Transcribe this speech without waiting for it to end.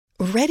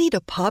Ready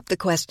to pop the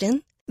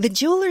question? The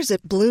jewelers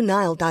at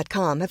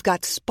BlueNile.com have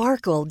got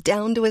sparkle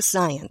down to a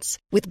science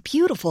with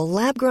beautiful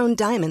lab-grown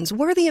diamonds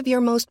worthy of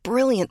your most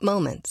brilliant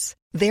moments.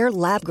 Their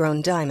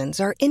lab-grown diamonds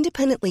are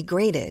independently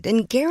graded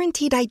and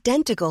guaranteed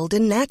identical to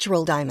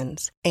natural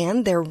diamonds,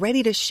 and they're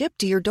ready to ship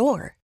to your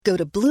door. Go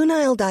to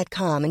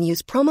BlueNile.com and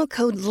use promo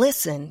code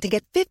LISTEN to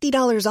get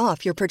 $50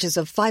 off your purchase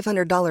of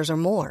 $500 or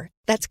more.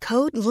 That's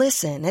code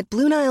LISTEN at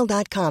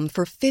BlueNile.com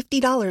for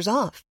 $50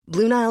 off.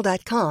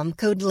 BlueNile.com,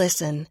 code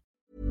LISTEN.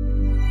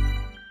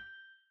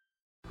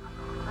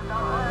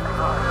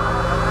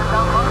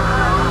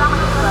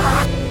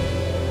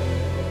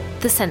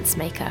 The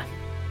Sensemaker.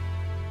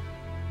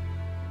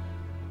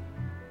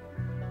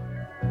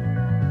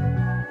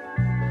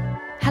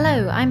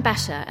 Hello, I'm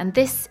Basha, and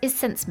this is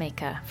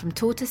Sensemaker from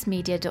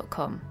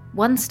tortoisemedia.com.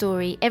 One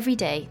story every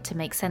day to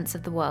make sense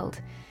of the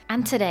world.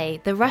 And today,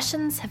 the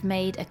Russians have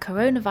made a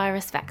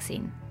coronavirus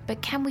vaccine.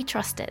 But can we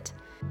trust it?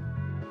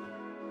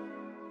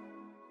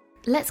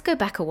 Let's go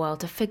back a while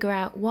to figure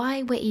out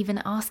why we're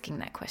even asking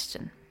that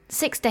question.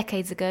 6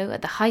 decades ago,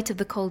 at the height of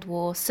the Cold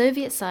War,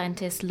 Soviet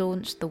scientists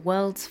launched the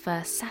world's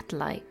first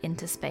satellite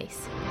into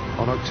space.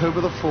 On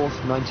October the 4th,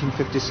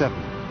 1957,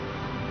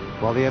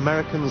 while the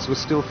Americans were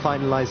still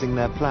finalizing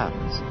their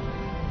plans,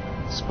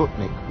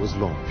 Sputnik was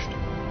launched.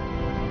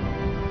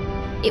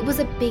 It was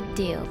a big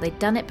deal. They'd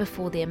done it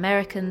before the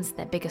Americans,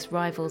 their biggest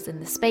rivals in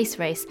the space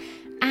race,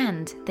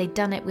 and they'd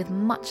done it with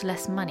much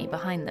less money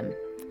behind them.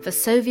 For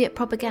Soviet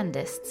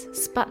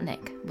propagandists,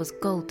 Sputnik was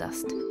gold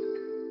dust.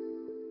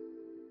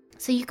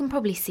 So you can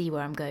probably see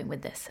where I'm going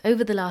with this.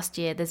 Over the last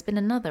year, there's been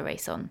another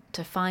race on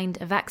to find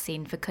a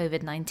vaccine for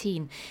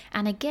COVID-19.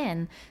 And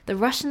again, the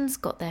Russians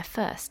got there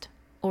first.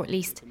 Or at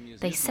least,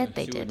 they said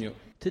they did.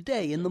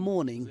 Today in the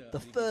morning, the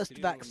first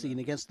vaccine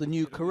against the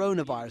new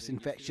coronavirus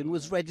infection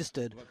was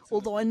registered,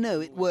 although I know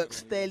it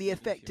works fairly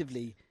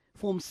effectively,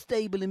 forms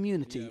stable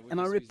immunity, and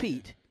I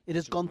repeat, it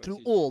has gone through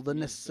all the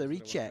necessary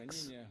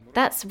checks.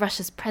 That's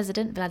Russia's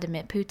President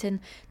Vladimir Putin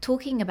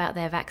talking about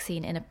their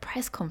vaccine in a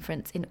press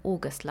conference in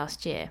August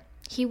last year.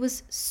 He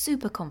was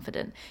super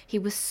confident. He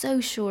was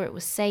so sure it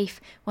was safe.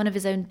 One of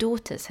his own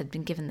daughters had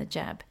been given the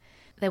jab.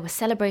 There were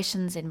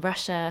celebrations in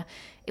Russia.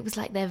 It was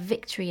like their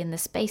victory in the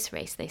space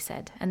race, they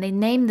said. And they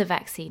named the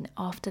vaccine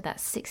after that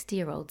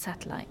 60-year-old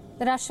satellite.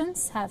 The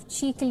Russians have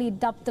cheekily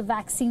dubbed the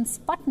vaccine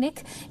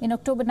Sputnik in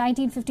October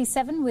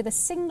 1957 with a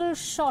single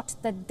shot.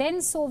 The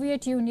then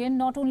Soviet Union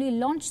not only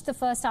launched the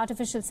first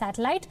artificial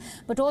satellite,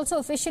 but also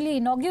officially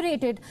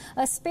inaugurated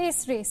a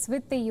space race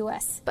with the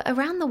US. But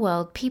around the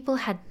world, people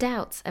had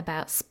doubts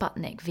about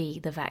Sputnik V,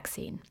 the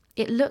vaccine.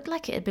 It looked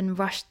like it had been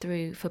rushed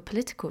through for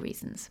political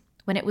reasons.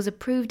 When it was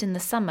approved in the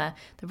summer,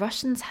 the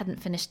Russians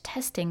hadn't finished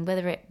testing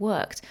whether it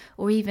worked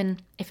or even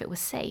if it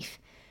was safe.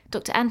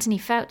 Dr. Anthony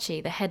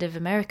Fauci, the head of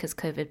America's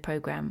COVID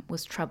program,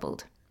 was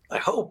troubled. I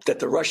hope that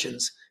the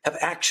Russians have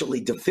actually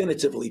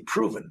definitively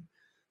proven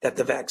that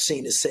the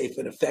vaccine is safe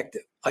and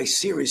effective. I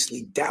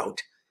seriously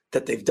doubt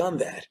that they've done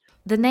that.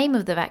 The name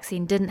of the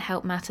vaccine didn't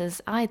help matters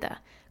either.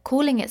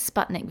 Calling it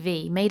Sputnik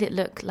V made it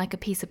look like a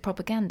piece of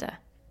propaganda.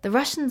 The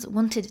Russians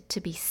wanted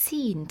to be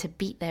seen to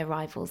beat their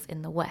rivals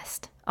in the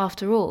West.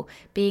 After all,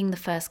 being the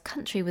first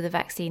country with a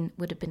vaccine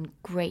would have been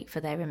great for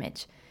their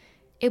image.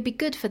 It would be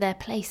good for their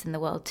place in the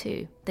world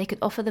too. They could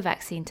offer the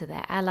vaccine to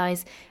their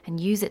allies and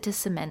use it to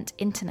cement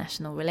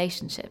international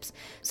relationships.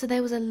 So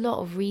there was a lot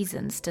of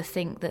reasons to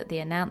think that the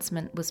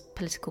announcement was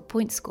political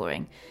point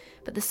scoring.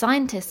 But the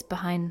scientists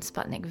behind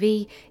Sputnik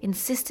V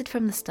insisted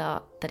from the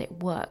start that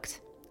it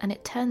worked. And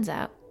it turns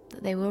out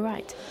that they were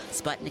right.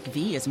 Sputnik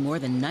V is more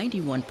than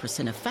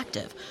 91%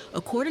 effective,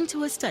 according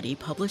to a study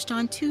published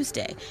on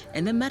Tuesday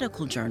in the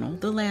medical journal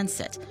The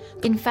Lancet.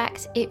 In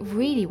fact, it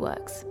really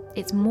works.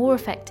 It's more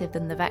effective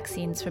than the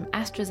vaccines from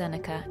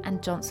AstraZeneca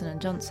and Johnson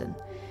 & Johnson.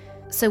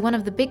 So one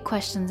of the big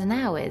questions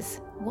now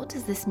is, what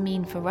does this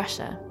mean for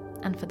Russia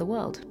and for the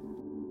world?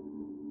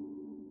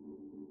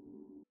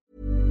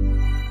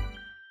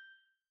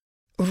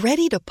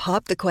 Ready to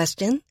pop the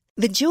question?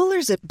 The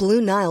jewelers at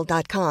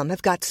BlueNile.com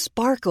have got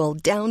sparkle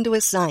down to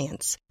a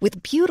science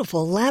with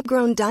beautiful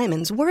lab-grown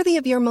diamonds worthy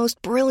of your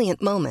most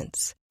brilliant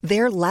moments.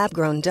 Their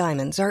lab-grown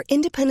diamonds are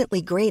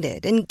independently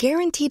graded and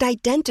guaranteed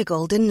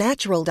identical to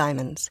natural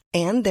diamonds,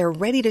 and they're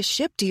ready to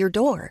ship to your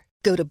door.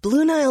 Go to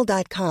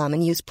BlueNile.com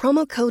and use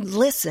promo code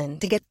LISTEN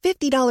to get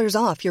 $50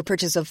 off your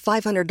purchase of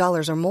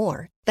 $500 or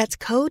more. That's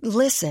code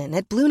LISTEN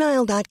at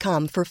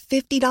BlueNile.com for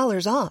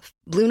 $50 off.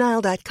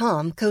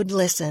 BlueNile.com, code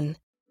LISTEN.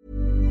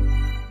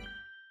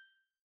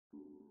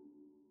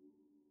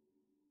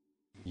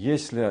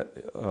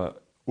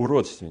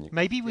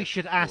 Maybe we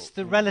should ask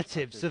the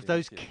relatives of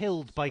those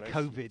killed by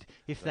COVID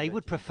if they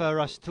would prefer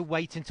us to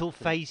wait until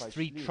phase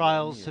 3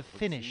 trials have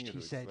finished, he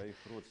said,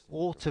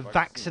 or to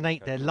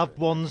vaccinate their loved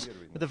ones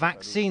with a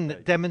vaccine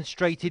that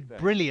demonstrated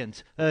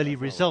brilliant early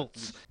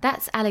results.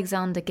 That's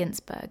Alexander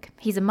Ginsberg.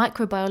 He's a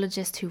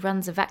microbiologist who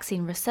runs a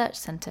vaccine research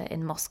centre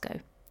in Moscow.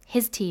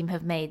 His team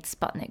have made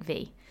Sputnik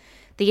V.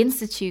 The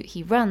institute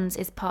he runs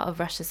is part of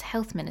Russia's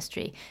health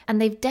ministry, and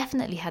they've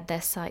definitely had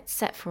their sights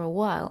set for a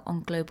while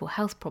on global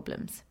health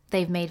problems.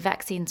 They've made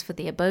vaccines for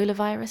the Ebola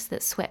virus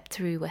that swept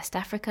through West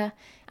Africa,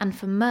 and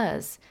for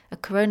MERS, a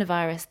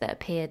coronavirus that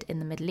appeared in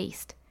the Middle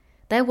East.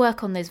 Their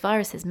work on those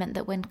viruses meant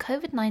that when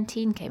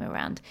COVID-19 came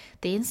around,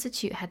 the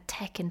institute had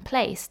tech in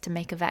place to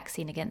make a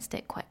vaccine against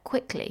it quite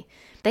quickly.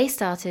 They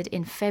started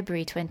in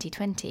February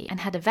 2020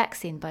 and had a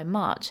vaccine by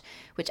March,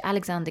 which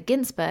Alexander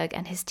Ginsberg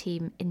and his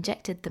team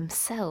injected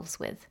themselves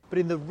with. But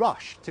in the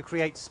rush to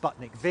create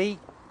Sputnik V,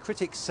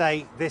 critics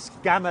say this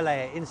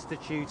Gamaleya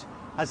Institute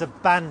has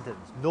abandoned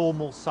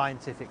normal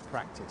scientific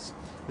practice.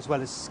 As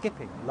well as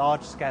skipping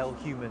large-scale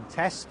human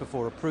tests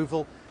before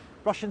approval,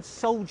 Russian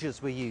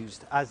soldiers were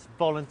used as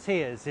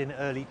volunteers in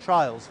early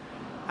trials,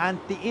 and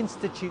the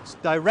Institute's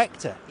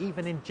director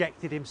even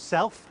injected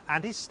himself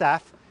and his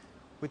staff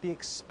with the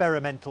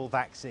experimental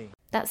vaccine.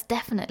 That's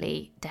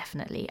definitely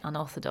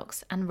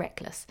unorthodox and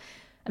reckless.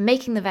 And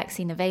making the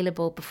vaccine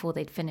available before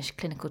they'd finished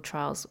clinical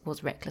trials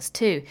was reckless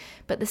too.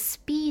 But the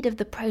speed of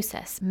the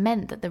process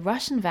meant that the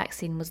Russian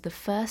vaccine was the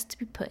first to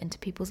be put into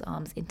people's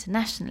arms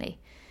internationally.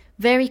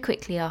 Very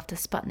quickly after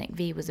Sputnik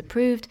V was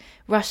approved,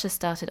 Russia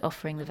started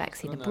offering the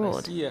vaccine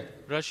abroad.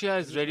 Russia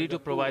is ready to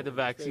provide the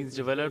vaccines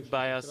developed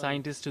by our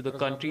scientists to the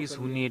countries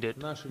who need it.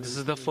 This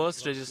is the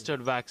first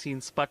registered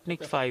vaccine,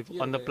 Sputnik V,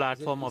 on the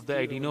platform of the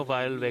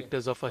adenoviral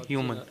vectors of a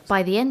human.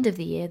 By the end of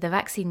the year, the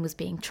vaccine was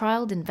being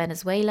trialled in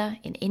Venezuela,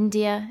 in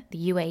India,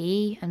 the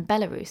UAE and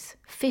Belarus.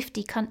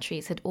 50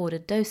 countries had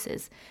ordered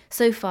doses.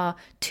 So far,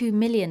 2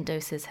 million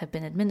doses have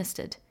been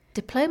administered.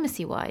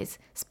 Diplomacy-wise,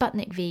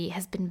 Sputnik V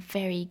has been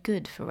very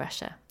good for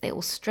Russia. It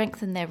will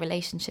strengthen their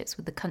relationships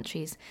with the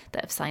countries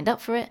that have signed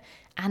up for it,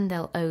 and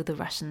they'll owe the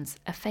Russians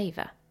a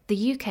favour.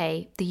 The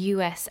UK, the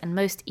US and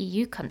most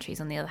EU countries,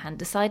 on the other hand,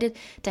 decided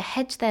to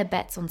hedge their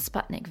bets on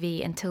Sputnik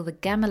V until the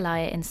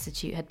Gamaleya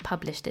Institute had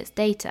published its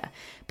data.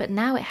 But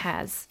now it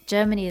has.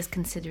 Germany is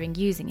considering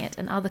using it,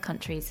 and other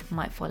countries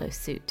might follow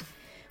suit.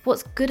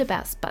 What's good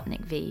about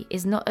Sputnik V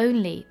is not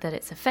only that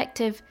it's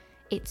effective,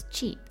 it's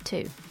cheap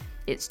too.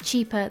 It's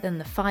cheaper than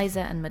the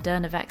Pfizer and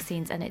Moderna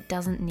vaccines, and it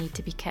doesn't need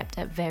to be kept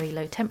at very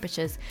low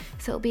temperatures,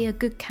 so it'll be a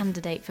good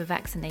candidate for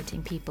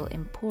vaccinating people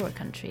in poorer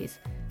countries.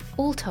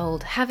 All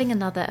told, having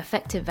another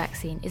effective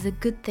vaccine is a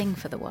good thing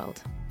for the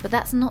world. But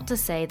that's not to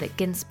say that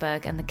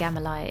Ginsberg and the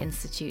Gamaleya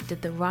Institute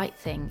did the right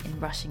thing in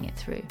rushing it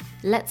through.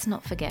 Let's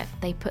not forget,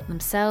 they put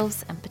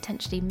themselves and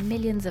potentially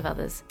millions of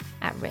others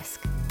at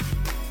risk.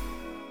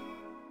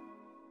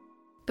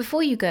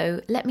 Before you go,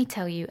 let me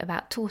tell you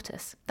about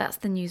Tortoise. That's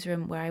the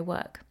newsroom where I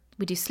work.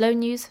 We do slow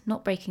news,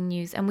 not breaking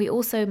news, and we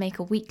also make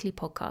a weekly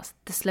podcast,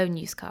 the Slow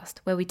Newscast,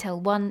 where we tell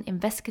one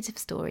investigative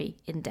story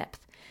in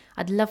depth.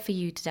 I'd love for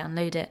you to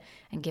download it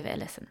and give it a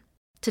listen.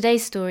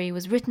 Today's story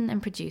was written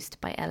and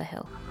produced by Ella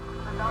Hill.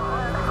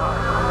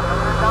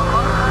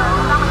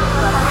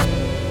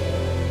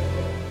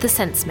 The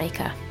Sense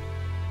Maker.